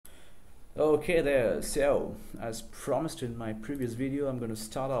Okay there, so as promised in my previous video, I'm going to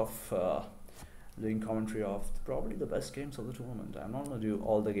start off doing commentary of probably the best games of the tournament. I'm not going to do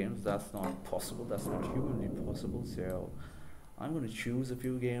all the games, that's not possible, that's not humanly possible, so I'm going to choose a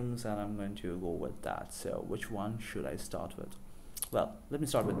few games and I'm going to go with that. So which one should I start with? Well, let me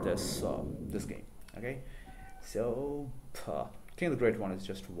start with this game, okay? So King of the Great One is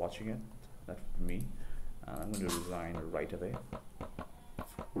just watching it, that's me, and I'm going to resign right away.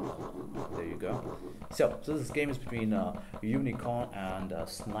 There you go. So this game is between Unicorn and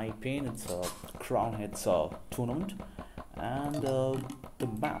SniPayne. It's a Crown Heads tournament. And the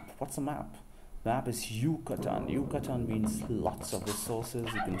map, what's the map? Map is Yucatan. Yucatan means lots of resources.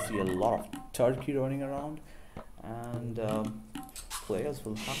 You can see a lot of turkey running around. And players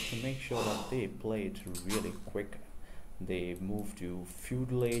will have to make sure that they play it really quick. They move to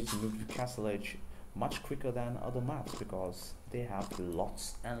feudal age, move to castle age much quicker than other maps because they have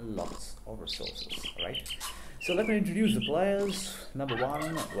lots and lots of resources, right? So let me introduce the players. Number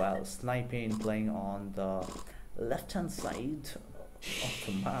one, well, SniPayne playing on the left hand side of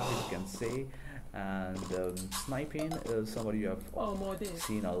the map, you can say, and SniPayne is somebody you have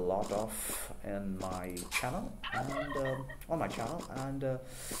seen a lot of in my channel and on my channel, and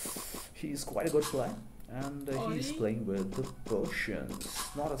he's quite a good player, and he's playing with the Persians,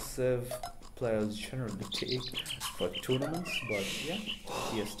 not a Civ players generally take for tournaments, but yeah,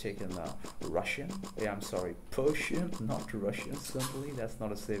 he has taken Russian. Yeah, I'm sorry, Persian, not Russian. Simply, that's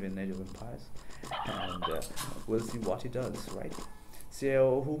not a save in Age of Empires, and we'll see what he does, right?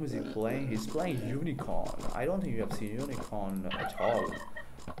 So, whom is he playing? He's playing Unicorn. I don't think you have seen Unicorn at all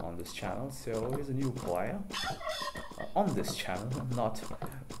on this channel, so he's a new player on this channel, not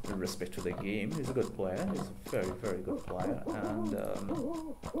in respect to the game. He's a good player, he's a very good player, and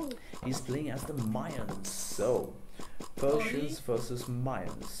he's playing as the Mayans, so Persians versus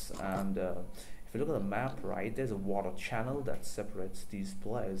Mayans. And if you look at the map, right, there's a water channel that separates these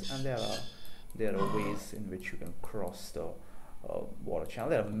players, and there are ways in which you can cross the water channel.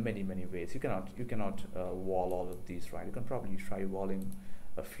 There are many ways. You cannot wall all of these, right? You can probably try walling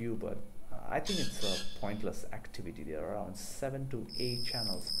a few, but I think it's a pointless activity. There are around 7 to 8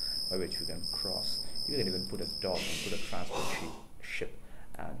 channels by which you can cross. You can even put a dock and put a transport ship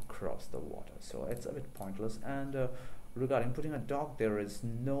and cross the water, so it's a bit pointless. And regarding putting a dock, there is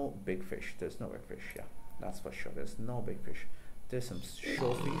no big fish. There's no big fish, yeah, that's for sure. There's no big fish. There's some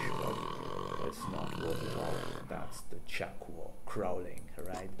shellfish, but it's not worth it all. That's the jaguar crawling,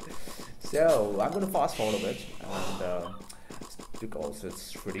 right? So I'm going to fast forward a bit, and because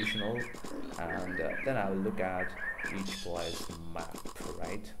it's traditional, and then I'll look at each player's map,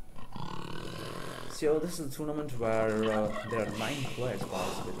 right? So this is a tournament where there are 9 players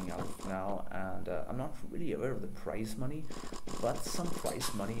participating out now, and I'm not really aware of the prize money, but some prize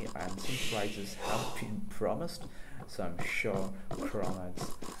money and some prizes have been promised, so I'm sure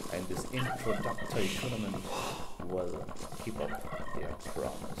Crownheads in this introductory tournament will keep up their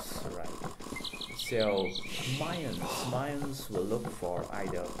promise, right? So Mayans will look for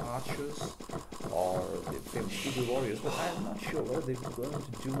either archers or the famous Eagle Warriors, but I'm not sure whether they're going to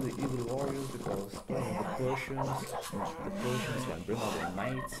do the Eagle Warriors, because playing the Persians can bring out the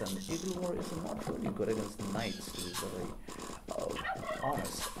Knights, and the Eagle Warriors are not really good against Knights, to be very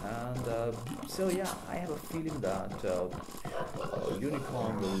honest. And so yeah, I have a feeling that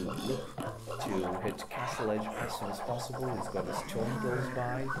Unicorn will look to hit Castle Edge as soon as possible. He's got his stone goes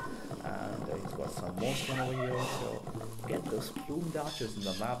by, and he's got some more stone over here, so get those plumed archers in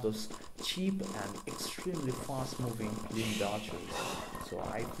the map, those cheap and extremely fast moving plumed archers. So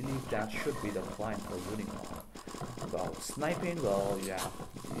I believe that should be the plan for Unicorn. Well, SniPayne, well, yeah,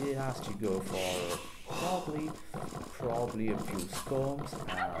 he has to go for probably a few storms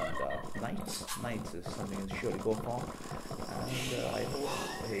and Knights is something to surely go for, and I hope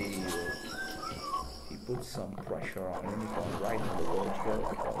he puts some pressure on Unicorn right in the world well,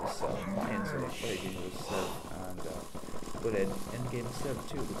 because Mayans are very dangerous and good at endgame Civ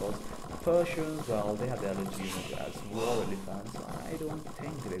too, because Persians, well, they have the other unit as war elephants. I don't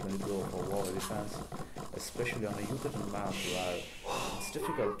think they're going to go for war elephants, especially on a Yucatan map where it's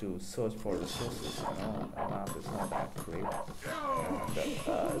difficult to search for resources, you know. The map is not that great,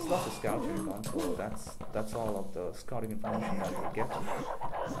 and it's lots of scouting on, so that's all of the scouting information that we get.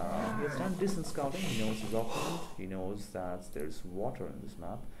 He has done decent scouting, he knows his opponent, he knows that there's water in this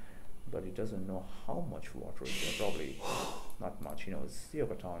map, but he doesn't know how much water is there. Probably not much, you know, it's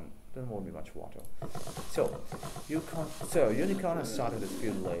Yucatan, there won't be much water. So Unicorn has started his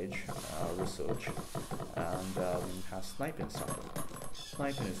feudal age research, and has SniPayne started.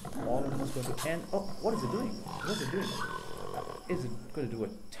 SniPayne is almost going to end. Oh, what is it doing? What is it doing? is it going to do a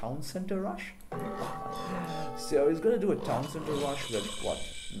town center rush? So he's going to do a town center rush with what,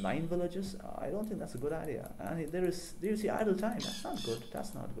 9 villages? I don't think that's a good idea. And there is the idle time. That's not good.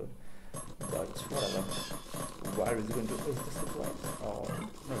 That's not good. But whatever. Where is he going to? Is this the place? Or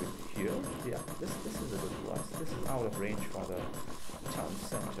maybe here? Yeah, this is a good place. This is out of range for the town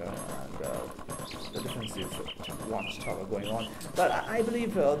center, and the defensive watchtower going on. But I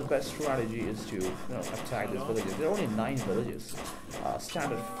believe the best strategy is to attack these villages. There are only 9 villages.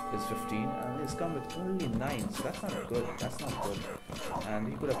 Standard is 15, and he's come with only 9, so that's not good. That's not good. And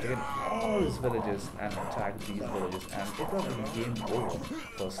he could have taken all his villages and attacked these villages, and it would have been game over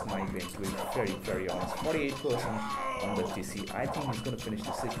for SniPayne, to be very, very honest. 48% on the TC. I think he's going to finish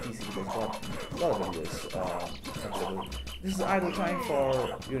the TC because got a lot of villages available. This is idle time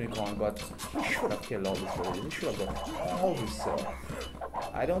for Unicorn, but he should have killed all these villages. He should have got all his.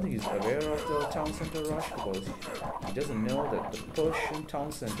 I don't think he's aware of the town center rush, because he doesn't know that the push in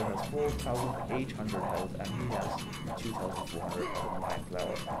town center has 4,800 health and he has 2,400 at 9th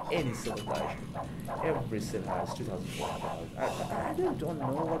level. Any civilization, every civ has 2,400 health. I really don't know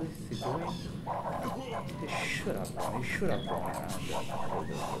what is he doing. He should have gone. He should have gone and killed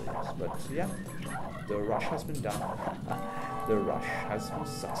those villages. But yeah, the rush has been done. The rush has been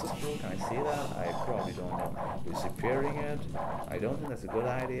successful. Can I say that? I probably don't know. He's repairing it. I don't think that's a good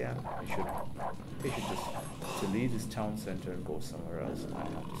idea. He should just delete his town center and go somewhere else. I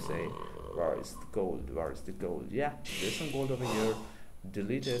have to say, where is the gold? Where is the gold? Yeah, there's some gold over here.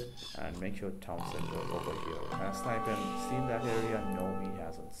 Delete it and make your town center over here. Has SniPayne seen that area? No, he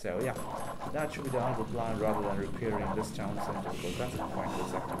hasn't. So yeah, that should be the other plan rather than repairing this town center, because that's a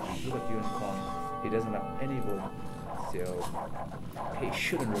pointless activity. Look at Unicorn. He doesn't have any wood. So he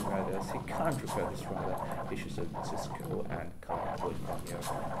shouldn't repair this. He can't repair this rather. He should just go and collect wood from here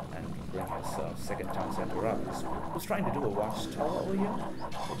and bring his second town center up. He's trying to do a watchtower over here,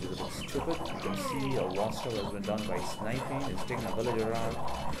 which is a bit stupid. You can see a watchtower has been done by SniPayne. He's taking a village around.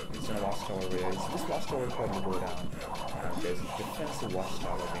 It's in a watchtower where this watchtower will probably go down. And there's a defensive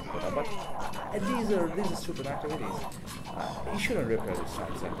watchtower being put up. But these are stupid activities. He shouldn't repair this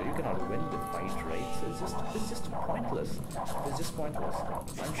town center. You cannot win the fight, right? So it's just pointless. It's just pointless.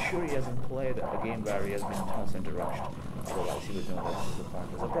 I'm sure he hasn't played a game where he has been town center rushed. Otherwise he would know that this is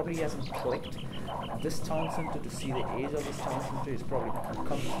pointless. Or probably he hasn't clicked this town center to see the age of this town center. He's probably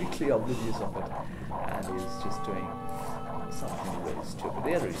completely oblivious of it. And he's just doing something really stupid.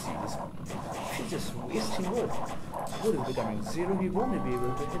 There you see this. She's just wasting wood. Wood is becoming 0. He won't be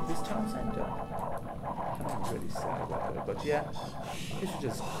able to hit this town center. I'm really sad about it, but yeah, you should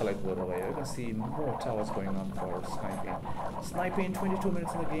just collect wood over here. You can see more towers going on for SniPayne. SniPayne, 22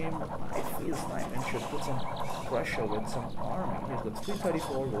 minutes in the game. I feel SniPayne should put some pressure with some army. He's got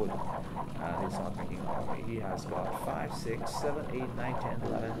 334 wood, and he's not making army. He has got 5, 6, 7, 8, 9, 10,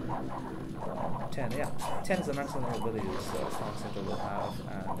 11, 10. Yeah, 10 is the maximum ability this town center will have,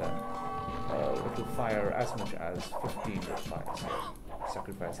 and it will fire as much as 15 will fire. So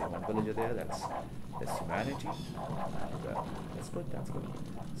sacrificing one villager there, that's humanity, and that's good, that's good.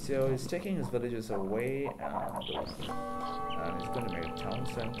 So he's taking his villagers away, and he's going to make a town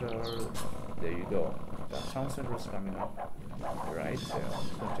center. There you go. The town center is coming up, right? So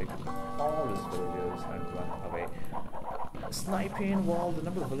he's going to take all his villagers and run away. SniPayne, well, the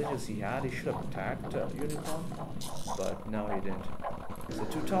number of villages he had, he should have attacked Unicorn, but no, he didn't. So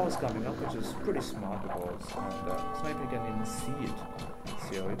 2 towers coming up, which is pretty smart, because SniPayne can even see it.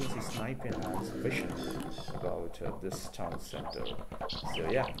 So you can see SniPayne has vision about this town center. So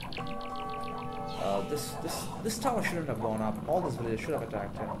yeah, this tower shouldn't have gone up. All these villages should have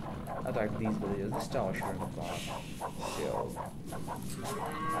attacked these villages. This tower shouldn't have gone up. So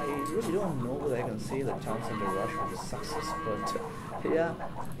I really don't know whether I can say the town center rush was a success, but yeah,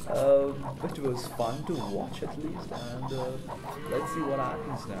 it was fun to watch at least, and let's see what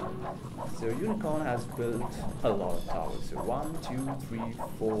happens now. So Unicorn has built a lot of towers. So 1, 2, 3,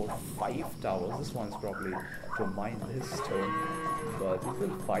 4, 5 towers. This one's probably to mine his stone, but he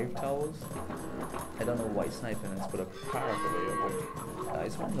built 5 towers. I don't know why SniPayne has put a parrot over here, but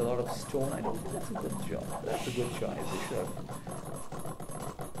he's mining a lot of stone. I don't think that's a good job. That's a good choice. They should have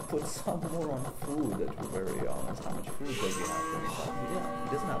put some more on food, to be very honest. How much food does he have? Yeah, he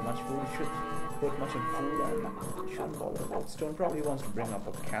doesn't have much food. He should put much in food, and he shouldn't bother about stone. Probably wants to bring up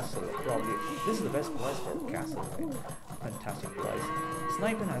a castle. Probably this is the best place for a castle, right? Fantastic place.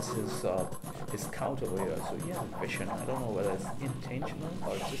 SniPayne has his his scout over here, so he has vision. I don't know whether it's intentional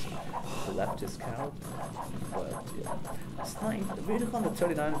or it's just left his scout, but yeah. Snipe, Unicorn with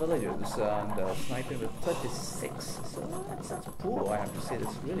 39 villagers and SniPayne with 36, so that's poor, I have to say.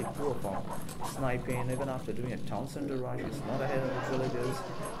 That's really poor from SniPayne. Even after doing a town center rush, he's not ahead of the villagers.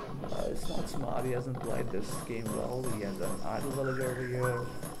 It's not smart, he hasn't played this game well. He has an idle villager over here,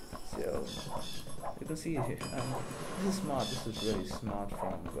 so you can see this is smart. This is really smart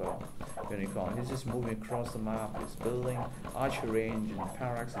from Unicorn. He's just moving across the map. He's building archer range and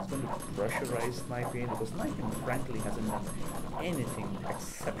Parax. He's going to pressurize SniPayne because SniPayne frankly hasn't done anything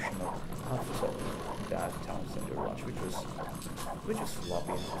exceptional after that town center rush, which was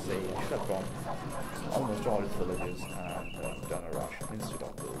sloppy. I have to say. He should have gone almost all his villages and done a rush instead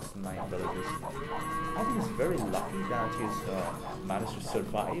of those 9 villages. I think it's very lucky that he's managed to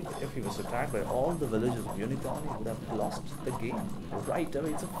survive. If he was attacked by all the villages of Unicorn, he would have lost the game right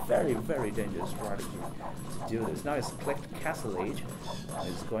away. It's a very, very dangerous strategy to do this. Now he's clicked Castle Age, and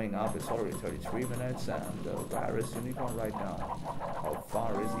he's going up. It's already 33 minutes, and where is Unicorn right now? How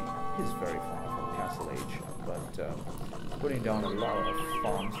far is he? He's very far from Castle Age, but putting down a lot of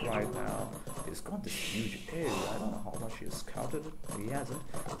farms right now. He's got this huge area. I don't know how much he's scouted it. He hasn't.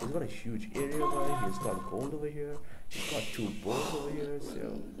 He's got a huge area over here. He's got gold over here. He's got 2 bows over here.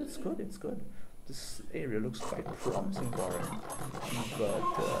 So it's good. It's good. This area looks quite promising for him. But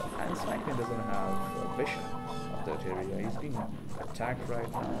and SniPayne doesn't have a vision of that area. He's being attacked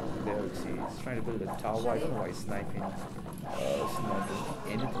right now. There you see. He's trying to build a tower. I don't know why SniPayne is not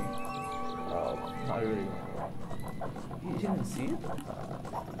doing anything. Not really. You didn't see it?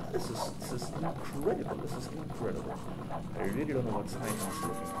 This is incredible. This is incredible. I really don't know what SniPayne is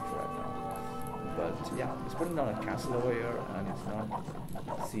looking at right now. But yeah, he's putting down a castle over here, and he's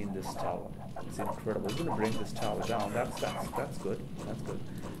not seeing this tower. It's incredible. He's gonna bring this tower down. That's good. That's good.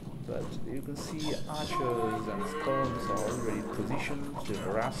 But you can see archers and sperms are already positioned to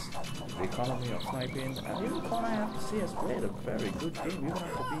harass the economy of SniPayne. And Unicorn, I have to say, has played a very good game, even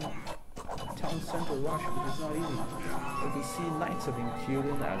after being town center rush, which is not easy. You can see knights have been killed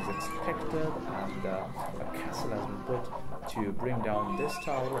in as expected, and a castle has been put to bring down this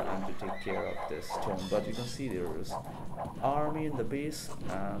tower and to take care of this stone. But you can see there is army in the base,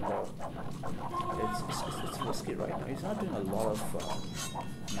 and it's risky right now. He's not doing a lot of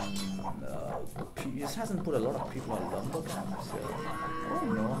he hasn't put a lot of people on lumber camps, so I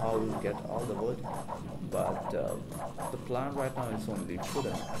don't know how we'll get all the wood, but the plan right now is only put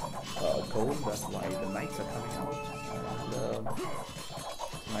in gold. That's why the knights are coming out,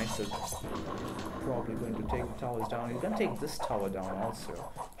 and knights are probably going to take the towers down. He's going to take this tower down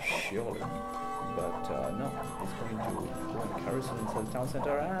also, surely. But no, he's going to go and Carousel inside the town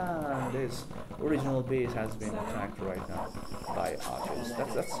center, and his original base has been attacked right now by archers.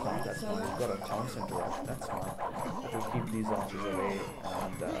 That's smart. That's smart. He's got a town center rush. That's smart. That will keep these archers away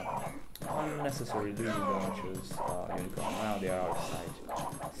and unnecessary losing the archers. Unicorn. Now they are outside.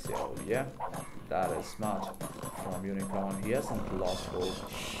 So yeah, that is smart from Unicorn. He hasn't lost hope.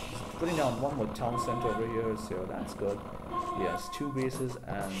 Putting down one more town center over here, so that's good. He has 2 bases,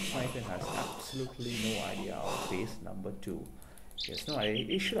 and SniPayne has absolutely no idea of base number 2. He has no idea.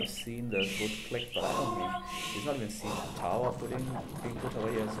 He should have seen the wood click, but I don't think he's not even seen the tower being put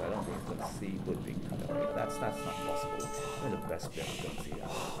away here, so I don't think he's going to see wood being cut away. That's not possible. Even the best player can see that.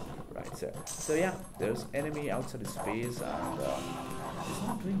 Right, so yeah, there's enemy outside his base, and he's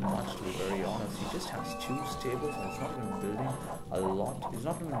not doing much, to be very honest. He just has 2 stables, and he's not even building a lot. He's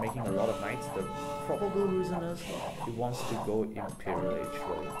not even making a lot of knights. The probable reason is he wants to go Imperial Age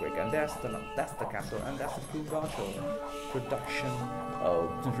really quick, and that's the castle, and that's the Proof Archer production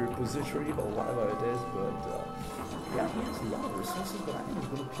repository or whatever it is. But yeah, he has a lot of resources, but I think he's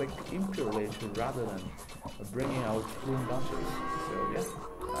going to click Imperial Age rather than bringing out Proof Archers. So yeah,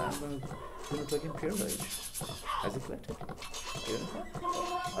 I'm going to click Imperial Age. Has he clicked it?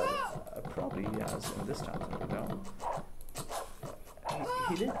 Probably he has in this time, no?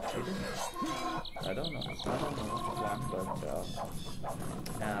 He did. I don't know what's the plan,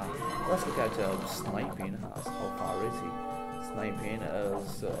 but now let's look at SniPayne. How far is he? SniPayne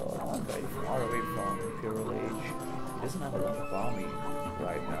is not very far away from Imperial Age. He doesn't have a lot of army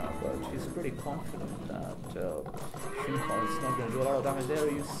right now, but he's pretty confident that Unicorn is not going to do a lot of damage.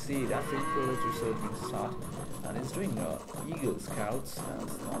 There you see, that's the Imperial Age resurging start. And he's doing Eagle Scouts.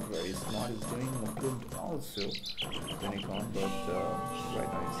 That's not very smart. He's doing Plumed also, Unicorn, but right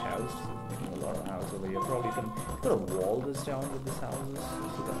now he's housed. He's making a lot of houses over here. Probably can put a wall this down with these houses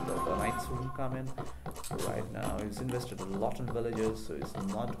so that the knights won't come in. So right now he's invested a lot in villages, so he's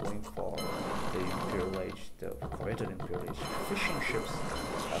not going for the Imperial Age, the coveted Imperial Age. Fishing ships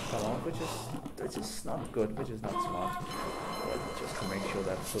have come out, which is not good, which is not smart. But just to make sure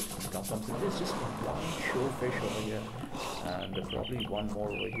that food comes in. There's just one show fish over here, and probably one more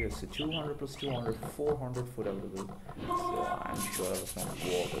over here. So 200 plus 200, 400 food available. So I'm sure that was not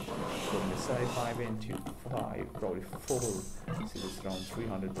worth it. So missile 5 into 5, probably 4. See, this around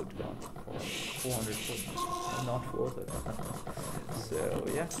 300 food gone for 400 food. Not worth it. So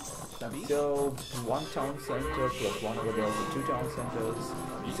yeah. So one town center plus one over there, so 2 town centers.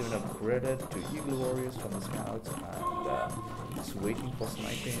 He's even upgraded to Eagle Warriors from the scouts, and just waiting for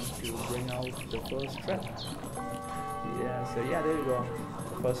SniPayne to bring out the first trap. Yeah, so yeah, there you go.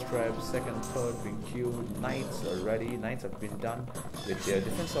 First trap, second, third being queued. Knights are ready. Knights have been done with their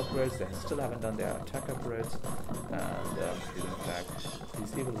defense upgrades. They still haven't done their attack upgrades. And in fact,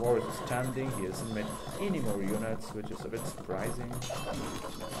 these Eagle Warriors are standing. He hasn't made any more units, which is a bit surprising.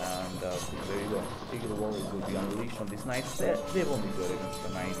 And there you go. Eagle Warriors will be unleashed on these Knights. They won't be good against the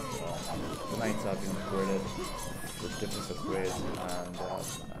Knights. The Knights have been upgraded with defense upgrades, and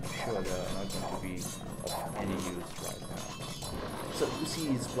I'm sure they're not going to be of any use right now. So you see,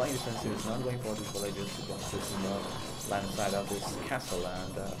 his blind defensive is not going for these villages because there's no line of sight of this castle,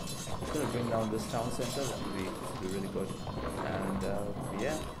 and it's going to bring down this town center. That will be really good. And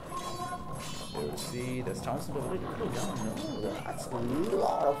yeah, you'll see this town center really down. No, that's a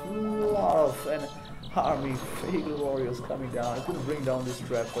lot of an army Eagle Warriors coming down. It's going to bring down this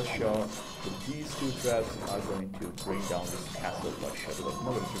trap for sure. But these 2 traps are going to bring down this castle for sure, because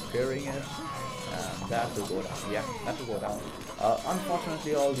nobody's repairing it. And that will go down. Yeah, that will go down.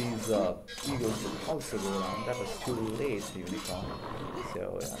 Unfortunately, all these eagles will also go down. That was too late, Unicorn.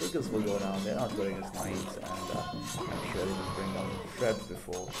 So eagles will go down. They're not good against knights, and I'm sure they will bring down the threats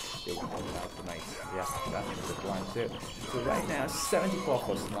before they will bring out the knights. Yeah, that's the plan there. So right now, 70 pop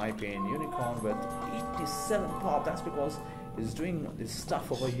for SniPayne Unicorn with 87 pop. That's because he's doing this stuff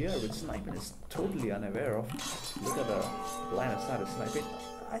over here, which SniPayne is totally unaware of. Look at the line of sight of SniPayne.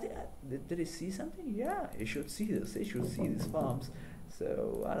 Did he see something? Yeah, he should see this. He should see these farms.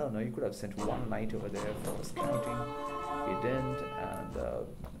 So I don't know. You could have sent one knight over there for scouting. He didn't. And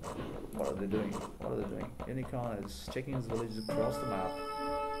what are they doing? What are they doing? Unicorn is checking his villages across the map,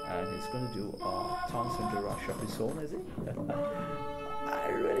 and he's going to do a town center rush of his own. Is he? I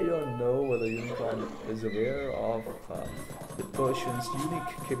really don't know whether Unicorn is aware of the Persian's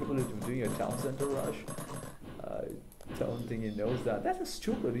unique capability of doing a town center rush. I don't think he knows that. That is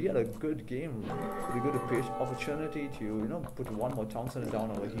stupid. He had a good game, really good opportunity to, put one more town center down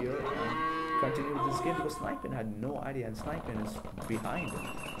over here and continue with this game, because SniPayne had no idea, and SniPayne is behind.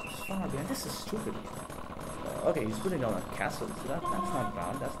 It's far behind. This is stupid. Okay, he's putting down a castle, so that's not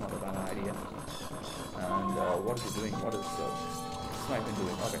bad. That's not a bad idea. And what is he doing? What is SniPayne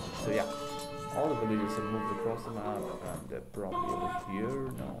doing? Okay, so yeah. All the villages have moved across the map, and they're probably over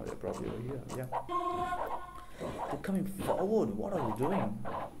here. No, they're probably over here. Yeah. They're coming forward. What are we doing?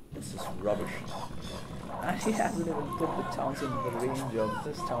 This is rubbish. And he hasn't even put the towns in the range of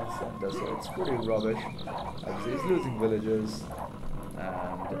this town center, so it's pretty rubbish. I'd say he's losing villages,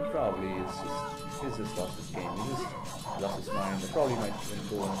 and probably he's just lost his game. He just lost his mind. He probably might even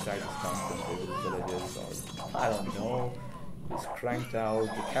go and try to town center with his villages, or I don't know. He's cranked out.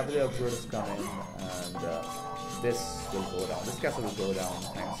 The Cavalier upgrade is coming, and this will go down. This castle will go down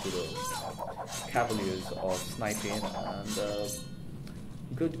thanks to the Cavaliers of SniPayne, and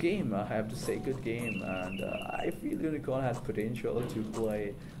good game, I have to say, good game. And I feel Unicorn has potential to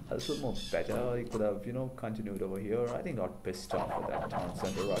play a little more better. He could have, continued over here. I think got pissed off with that town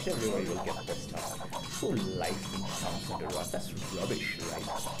center rush. Everywhere you will get pissed off. Who likes the town center rush? That's rubbish, right?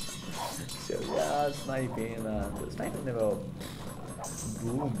 So yeah, SniPayne, and SniPayne never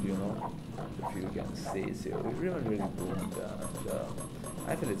boomed, if you can say so. It really boomed, and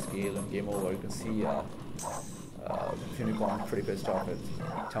I feel it's game over. You can see Unicorn pretty pissed off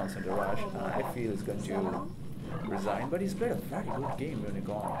at town center rush. I feel it's going to resign, but he's played a very good game,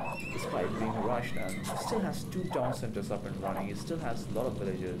 Unicorn, despite being rushed, and still has 2 town centers up and running. He still has a lot of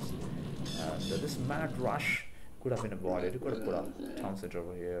villages, and this mad rush could have been avoided. He could have put a town center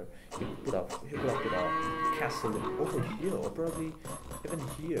over here. He could have put a castle over here, or probably even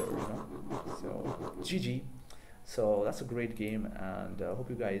here, So GG. So that's a great game, and I hope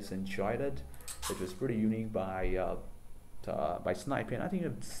you guys enjoyed it. It was pretty unique by SniPayne. I think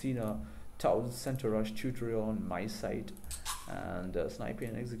I've seen a town center rush tutorial on my site, and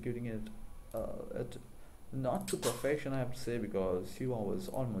SniPayne executing it at not to perfection, I have to say, because he was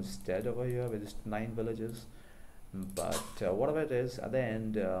almost dead over here with his 9 villages. But whatever it is, at the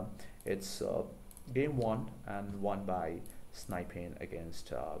end, it's game 1 and won by SniPayne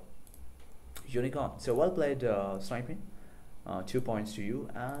against Unicorn. So well played, SniPayne. 2 points to you,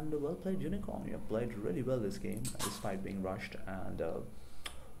 and well played, Unicorn. You have played really well this game despite being rushed, and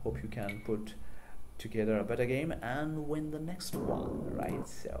hope you can put together a better game and win the next one, right?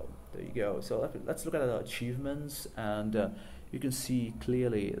 So there you go. So let's look at the achievements, and you can see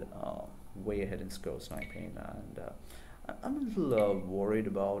clearly way ahead in score, SniPayne, and I'm a little worried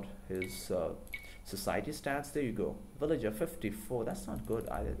about his society stats. There you go, villager 54. That's not good.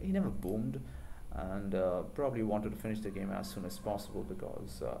 He never boomed, and probably wanted to finish the game as soon as possible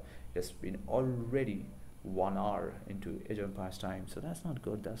because it has been already 1 hour into Age of Empires time, so that's not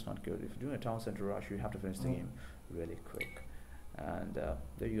good. That's not good. If you're doing a town center rush, you have to finish the game really quick. And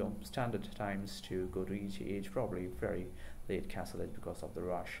there you go, standard times to go to each age, probably very late castle age because of the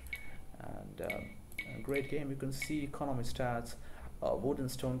rush. And a great game. You can see economy stats. Wood and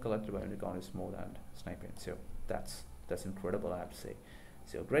stone collected by Unicorn is more than SniPayne, so that's incredible, I have to say.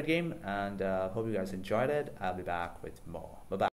 So great game, and hope you guys enjoyed it. I'll be back with more. Bye bye.